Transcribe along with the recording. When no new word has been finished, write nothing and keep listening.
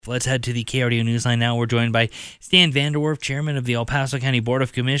Let's head to the KRDO Newsline now. We're joined by Stan Vanderwerf, Chairman of the El Paso County Board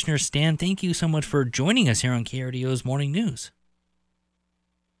of Commissioners. Stan, thank you so much for joining us here on KRDO's Morning News.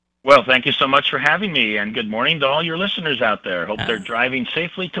 Well, thank you so much for having me, and good morning to all your listeners out there. Hope they're driving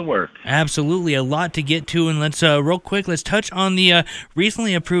safely to work. Absolutely. A lot to get to, and let's real quick, let's touch on the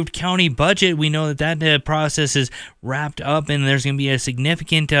recently approved county budget. We know that process is wrapped up, and there's going to be a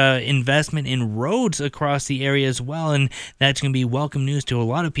significant investment in roads across the area as well, and that's going to be welcome news to a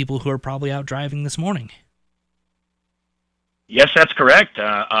lot of people who are probably out driving this morning. Yes, that's correct.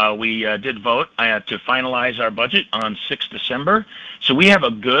 We did vote to finalize our budget on 6 December. So we have a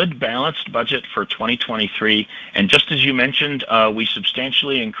good, balanced budget for 2023. And just as you mentioned, we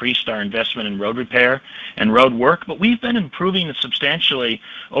substantially increased our investment in road repair and road work. But we've been improving it substantially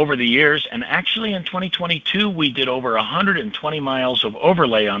over the years. And actually in 2022, we did over 120 miles of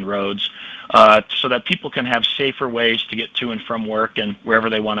overlay on roads so that people can have safer ways to get to and from work and wherever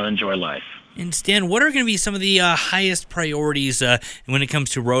they want to enjoy life. And Stan, what are going to be some of the highest priorities when it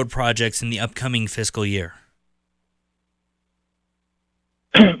comes to road projects in the upcoming fiscal year?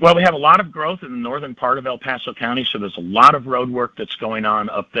 Well, we have a lot of growth in the northern part of El Paso County, so there's a lot of road work that's going on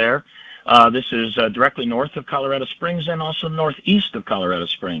up there. This is directly north of Colorado Springs and also northeast of Colorado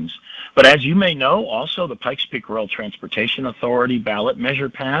Springs. But as you may know, also the Pikes Peak Rural Transportation Authority ballot measure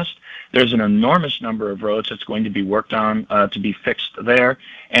passed. There's an enormous number of roads that's going to be worked on to be fixed there.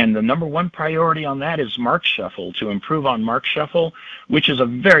 And the number one priority on that is Mark Shuffle, to improve on Mark Shuffle, which is a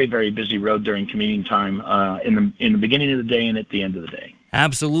very, very busy road during commuting time in the beginning of the day and at the end of the day.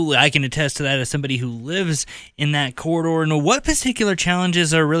 Absolutely. I can attest to that as somebody who lives in that corridor. And what particular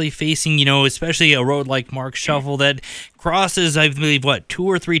challenges are really facing, especially a road like Mark Shuffle that crosses, I believe, 2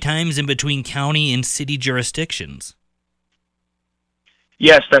 or 3 times in between county and city jurisdictions?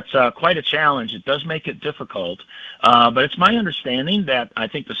 Yes, that's quite a challenge. It does make it difficult, but it's my understanding that I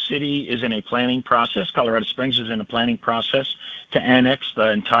think the city is in a planning process. Colorado Springs is in a planning process to annex the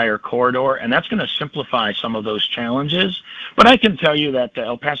entire corridor, and that's going to simplify some of those challenges. But I can tell you that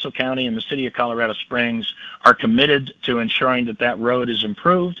El Paso County and the city of Colorado Springs are committed to ensuring that that road is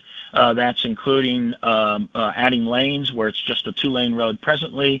improved. That's including adding lanes where it's just a 2-lane road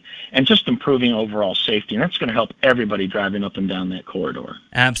presently, and just improving overall safety. And that's going to help everybody driving up and down that corridor.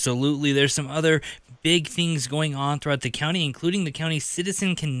 Absolutely. There's some other big things going on throughout the county, including the County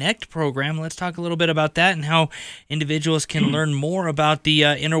Citizen Connect program. Let's talk a little bit about that and how individuals can learn more about the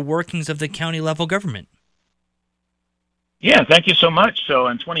inner workings of the county level government. Yeah, thank you so much. So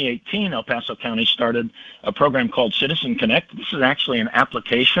in 2018, El Paso County started a program called Citizen Connect. This is actually an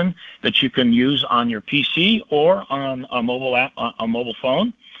application that you can use on your PC or on a mobile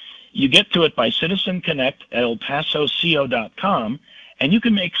phone. You get to it by Citizen Connect at elpasoco.com, and you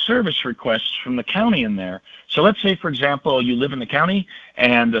can make service requests from the county in there. So let's say, for example, you live in the county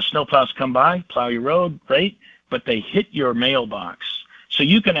and the snowplows come by, plow your road, great, but they hit your mailbox. So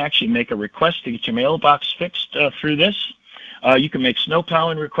you can actually make a request to get your mailbox fixed through this. You can make snow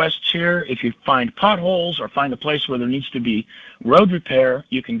plowing requests here. If you find potholes or find a place where there needs to be road repair,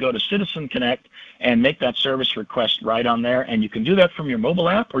 you can go to Citizen Connect and make that service request right on there. And you can do that from your mobile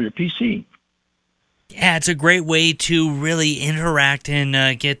app or your PC. Yeah, it's a great way to really interact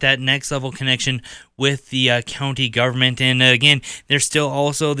and get that next level connection with the county government. And again, there's still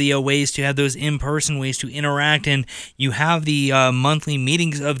also the ways to have those in-person ways to interact. And you have the monthly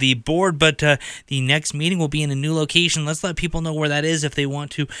meetings of the board, but the next meeting will be in a new location. Let's let people know where that is if they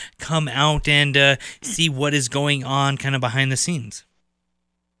want to come out and see what is going on kind of behind the scenes.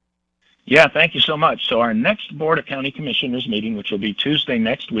 Yeah, thank you so much. So our next Board of County Commissioners meeting, which will be Tuesday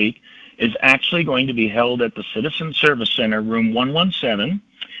next week, is actually going to be held at the Citizen Service Center, room 117,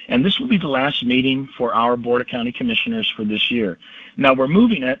 and this will be the last meeting for our Board of County Commissioners for this year. Now, we're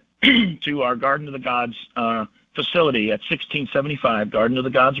moving it to our Garden of the Gods facility at 1675 Garden of the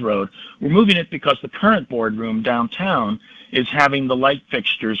Gods Road. We're moving it because the current boardroom downtown is having the light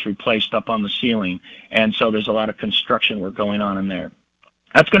fixtures replaced up on the ceiling, and so there's a lot of construction work going on in there.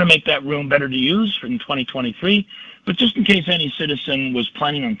 That's going to make that room better to use in 2023. But just in case any citizen was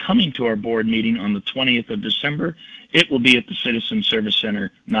planning on coming to our board meeting on the 20th of December, it will be at the Citizen Service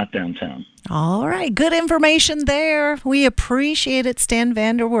Center, not downtown. All right. Good information there. We appreciate it, Stan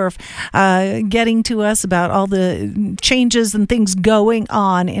Vanderwerf, getting to us about all the changes and things going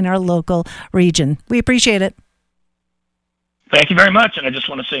on in our local region. We appreciate it. Thank you very much, and I just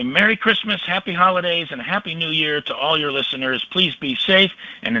want to say Merry Christmas, Happy Holidays, and Happy New Year to all your listeners. Please be safe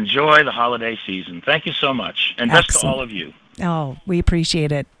and enjoy the holiday season. Thank you so much, and best to all of you. Oh, we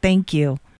appreciate it. Thank you.